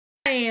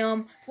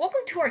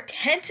Welcome to our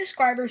 10th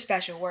subscriber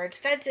special, where it's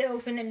decided to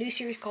open a new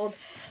series called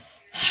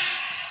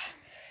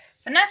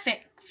fnaw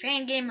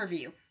Fan Game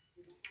Review.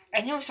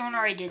 I know someone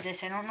already did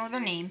this, I don't know their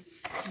name,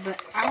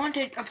 but I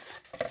wanted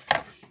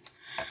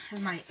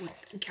my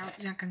account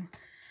is not going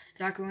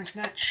to much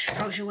match.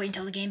 Probably should wait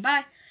until the game.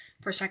 Bye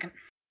for a second.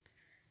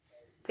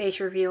 Face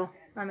reveal,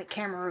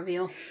 camera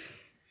reveal,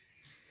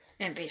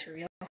 and face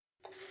reveal.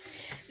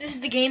 This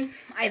is the game.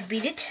 I've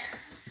beat it.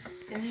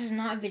 And this is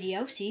not a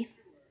video, see?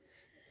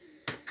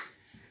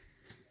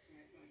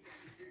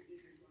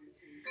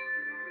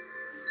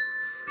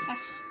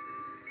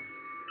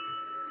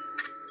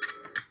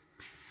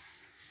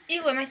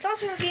 Anyway, my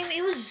thoughts on the game,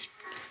 it was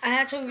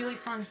actually a really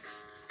fun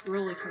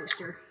roller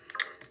coaster.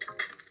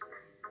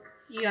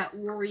 You got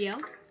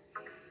Wario.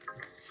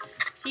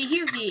 See,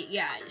 here's the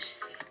guys.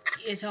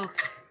 It's all.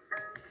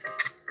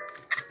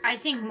 I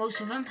think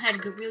most of them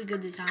had really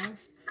good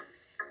designs.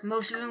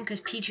 Most of them,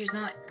 because Peach is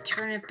not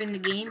turning up in the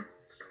game.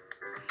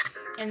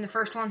 And the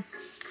first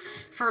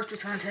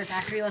return to the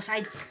factory list,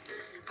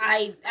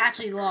 I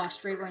actually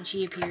lost right when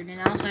she appeared,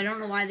 and also I don't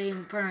know why they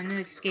didn't put her in the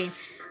next game,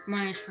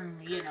 minus from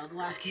the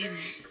last game.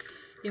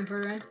 Didn't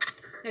put her in.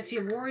 Next,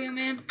 you have Wario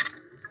Man,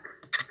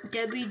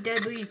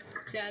 Deadly,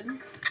 sad.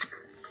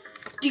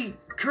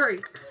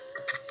 DK,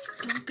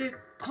 Donkey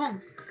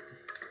Kong,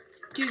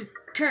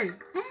 DK.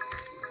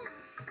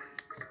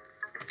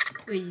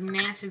 These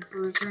massive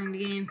brutes are in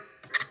the game.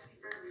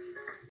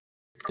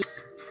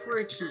 It's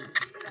pretty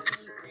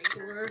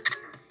regular.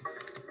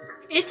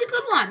 It's a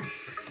good one.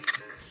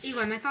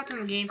 Anyway, my thoughts on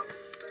the game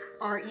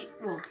are,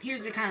 well,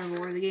 here's the kind of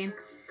lore of the game.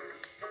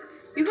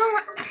 You go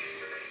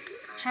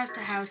house to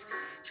house,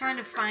 so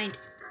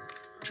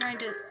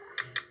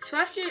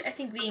after, I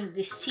think, being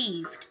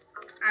deceived,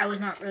 I was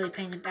not really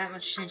paying that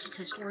much attention to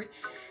the story.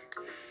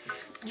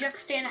 You have to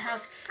stay in a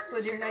house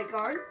with your night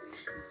guard,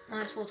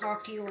 unless we'll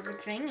talk to you over the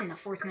thing, and the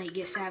fourth night you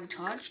get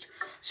sabotaged.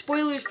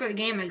 Spoilers for the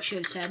game, I should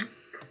have said.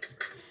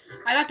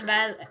 I got the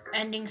bad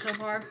ending so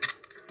far.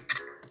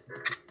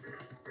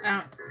 I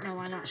don't know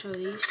why not show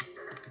these.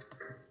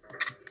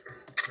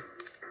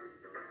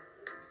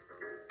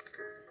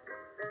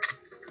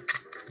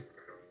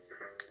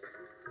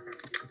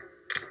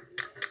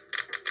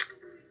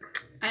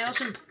 I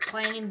also am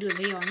planning to do a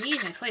video on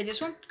these. I played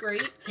this one,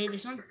 great. Played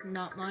this one,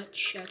 not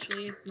much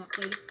actually. I've not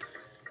played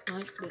it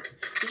much, but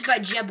this is by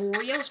Jeb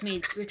Wario. It's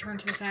made Return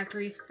to the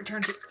Factory,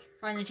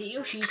 finally to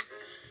Yoshi's,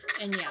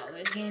 and yeah,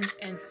 those games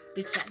and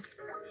Big Sen.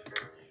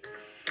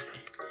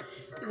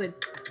 Anyway.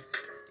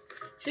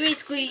 So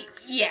basically,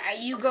 yeah,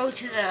 you go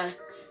to the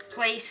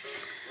place,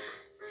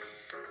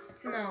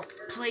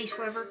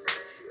 whatever.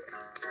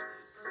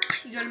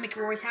 You go to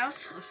mcroys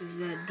house. This is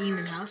the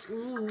demon house.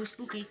 Ooh,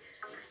 spooky.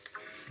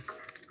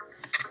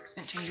 Just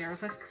gonna change that real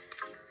quick.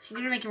 You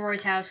go to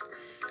mcroys house,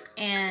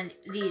 and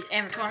these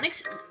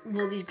animatronics,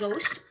 well, these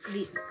ghosts,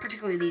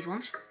 particularly these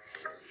ones,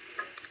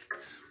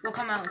 will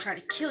come out and try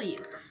to kill you.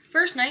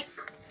 First night,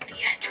 the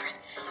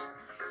entrance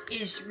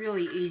is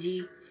really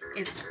easy.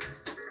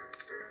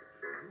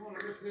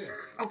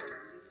 Oh,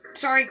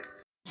 sorry.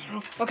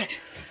 Okay,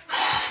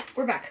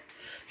 we're back.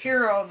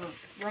 Here are all the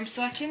room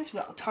selections,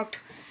 but I'll talk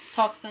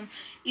to them.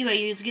 Anyway,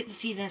 you get to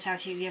see this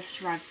house here. You have to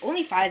survive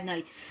only 5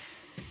 nights,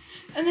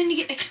 and then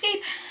you get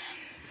escape.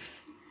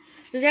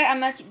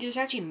 There's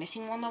actually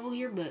missing one level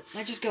here, but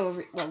I just go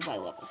over level by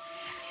level.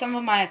 Some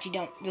of them I actually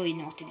don't really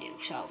know what to do.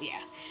 So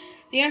yeah,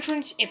 the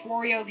entrance. If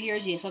Wario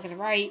appears, you just look at the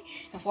right.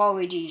 If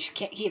Waluigi, you just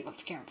keep up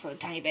the camera for a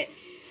tiny bit.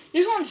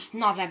 This one's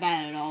not that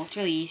bad at all. It's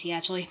really easy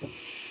actually.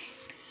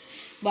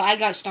 But I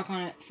got stuck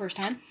on it the first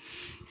time.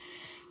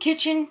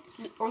 Kitchen,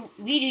 or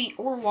Luigi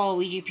or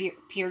Waluigi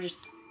appear, just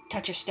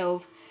touch a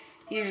stove.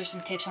 Here's just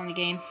some tips on the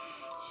game.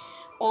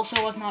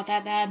 Also was not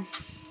that bad.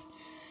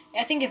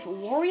 I think if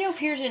Wario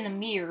appears in the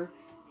mirror,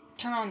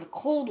 turn on the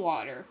cold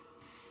water.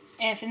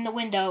 And if in the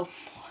window,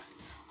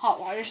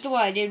 hot water. This is the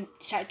way I did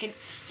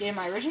in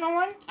my original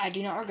run. I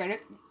do not regret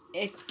it.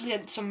 It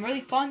had some really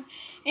fun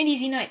and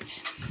easy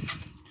nights.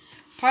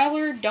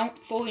 Parlor,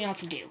 don't fully know what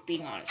to do,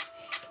 being honest.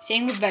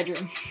 Same with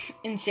bedroom,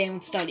 and same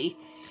with study.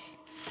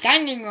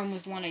 Dining room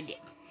was the one I did.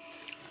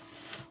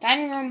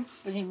 Dining room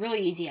was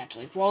really easy,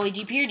 actually. If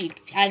Waluigi appeared, you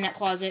had in that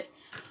closet.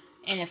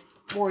 And if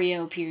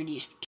Wario appeared, you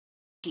just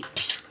keep.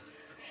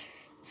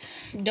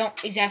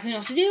 Don't exactly know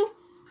what to do.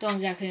 Don't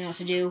exactly know what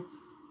to do.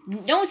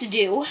 Know what to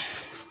do.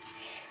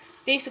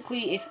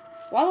 Basically, if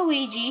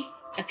Waluigi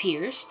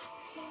appears,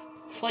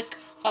 flick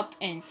up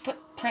and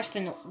press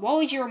the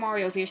Waluigi or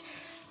Mario appears,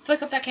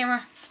 flick up that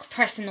camera,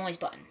 press the noise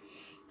button.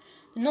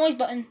 The noise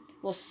button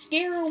will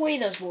scare away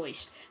those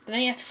boys, but then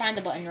you have to find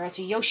the button or else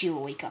Yoshi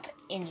will wake up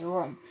in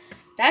your room.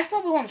 That's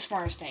probably one of the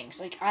smartest things.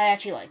 Like, I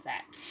actually like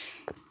that.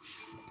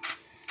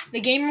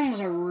 The game room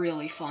was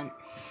really fun.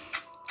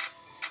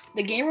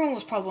 The game room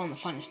was probably one of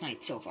the funnest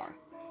nights so far.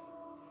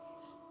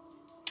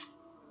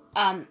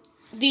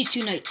 These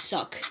 2 nights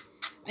suck.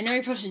 I know what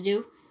you're supposed to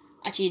do.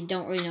 Actually, I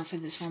don't really know for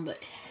this one,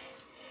 but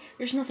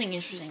there's nothing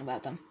interesting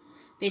about them.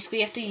 Basically,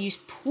 you have to use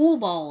pool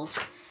balls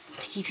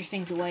to keep your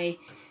things away.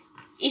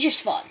 It's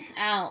just fun.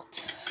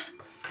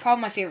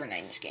 Probably my favorite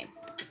night in this game.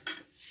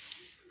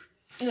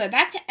 Anyway,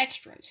 back to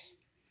extras.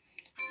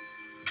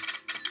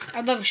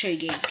 I'd love to show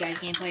you guys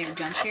gameplay or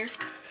jump scares.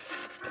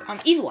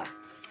 Either way.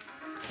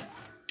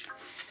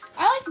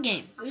 I like the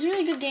game. It was a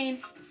really good game.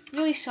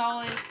 Really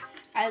solid.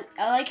 I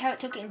like how it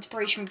took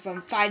inspiration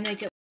from Five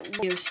Nights at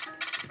Wario's.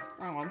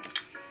 Wrong one.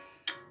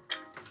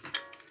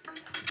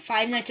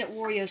 Five Nights at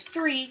Wario's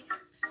 3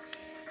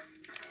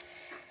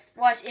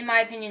 was, in my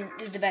opinion,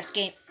 is the best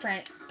game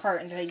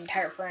part in the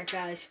entire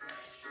franchise.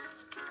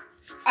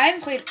 I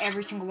haven't played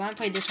every single one. I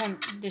played this one,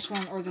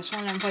 or this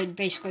one. I haven't played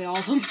basically all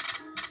of them.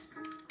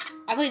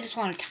 I played this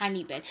one a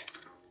tiny bit,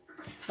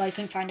 but I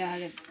couldn't find out how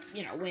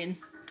to, win.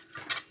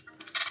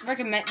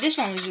 Recommend this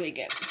one was really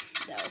good,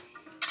 though.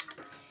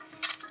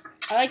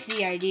 I like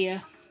the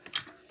idea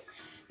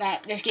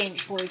that this game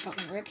is fully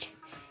fucking ripped.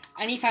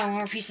 I need to find one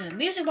more piece in the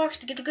music box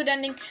to get the good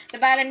ending. The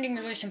bad ending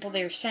is really simple.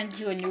 They are sent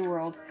to a new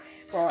world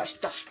where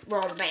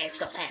all the bad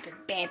stuff happens.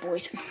 Bad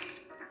boys.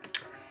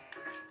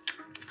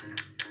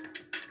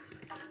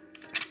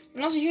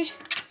 And also here's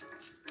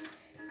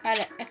how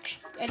to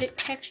edit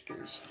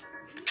textures.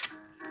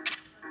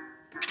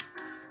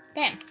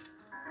 Bam.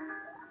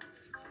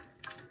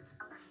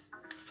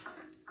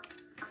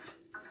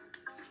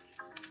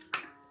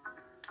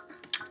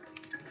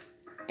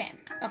 Bam.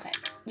 Okay.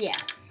 Yeah.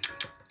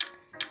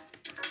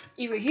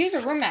 Here's the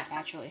room map,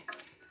 actually.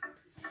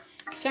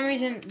 For some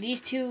reason,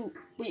 these two...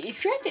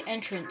 If you're at the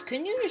entrance,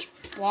 couldn't you just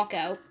walk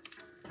out?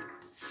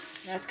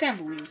 That's kind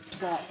of a weird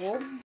plot hole.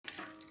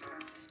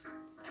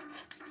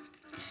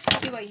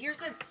 Anyway, here's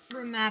the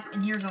room map,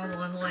 and here's all the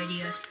level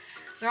ideas.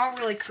 They're all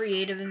really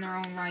creative in their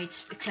own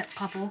rights, except a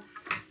couple.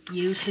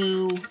 You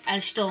two. I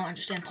still don't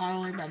understand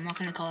Parlor, but I'm not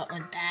going to call that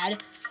one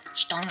bad.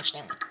 Just don't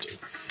understand what to do.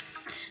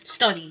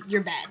 Study.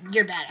 You're bad.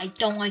 You're bad. I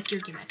don't like your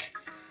gimmick.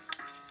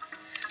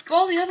 But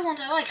all the other ones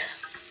I like.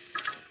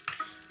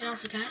 And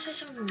also, can I say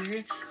something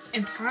weird?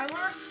 In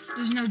Parlor,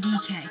 there's no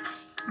DK.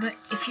 But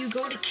if you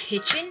go to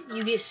Kitchen,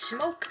 you get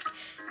smoke.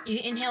 You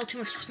inhale too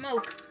much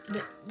smoke,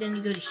 but then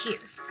you go to here.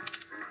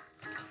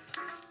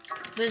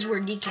 This is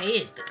where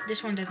DK is, but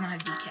this one does not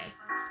have DK.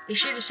 They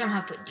should have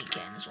somehow put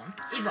DK in this one.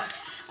 Either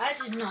that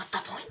is not the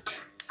point.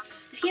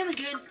 This game was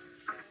good.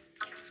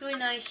 Really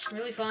nice,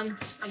 really fun.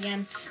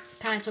 Again,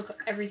 kind of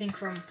took everything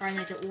from Five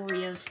Nights at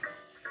Wario's.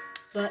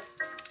 But,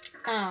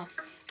 I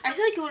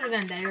feel like it would have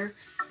been better.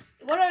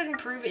 What I would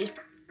improve is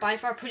by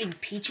far putting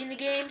Peach in the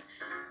game,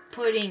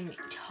 putting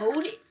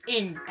Toad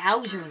and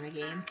Bowser in the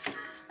game.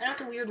 I know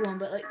it's a weird one,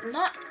 but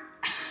not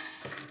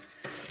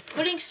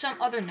putting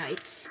some other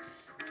knights.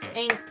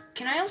 And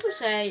can I also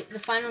say the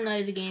final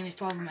night of the game is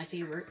probably my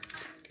favorite,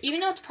 even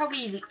though it's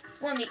probably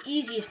one of the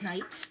easiest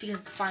nights because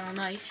it's the final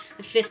night,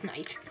 the 5th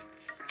night.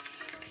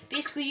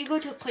 Basically, you go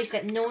to a place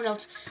that no one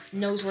else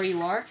knows where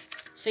you are,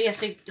 so you have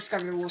to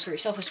discover the rules for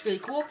yourself. It's really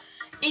cool.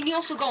 And you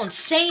also go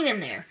insane in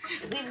there,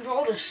 leaving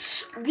all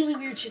this really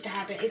weird shit to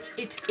happen.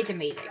 It's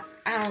amazing.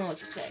 I don't know what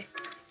to say.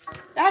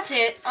 That's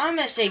it. I'm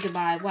gonna say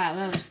goodbye. Wow,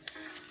 that was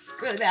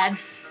really bad.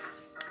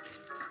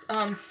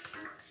 I'm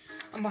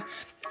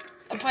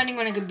planning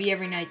on a good be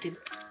every night to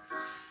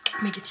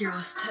make a tier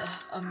list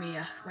of me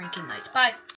ranking nights. Bye.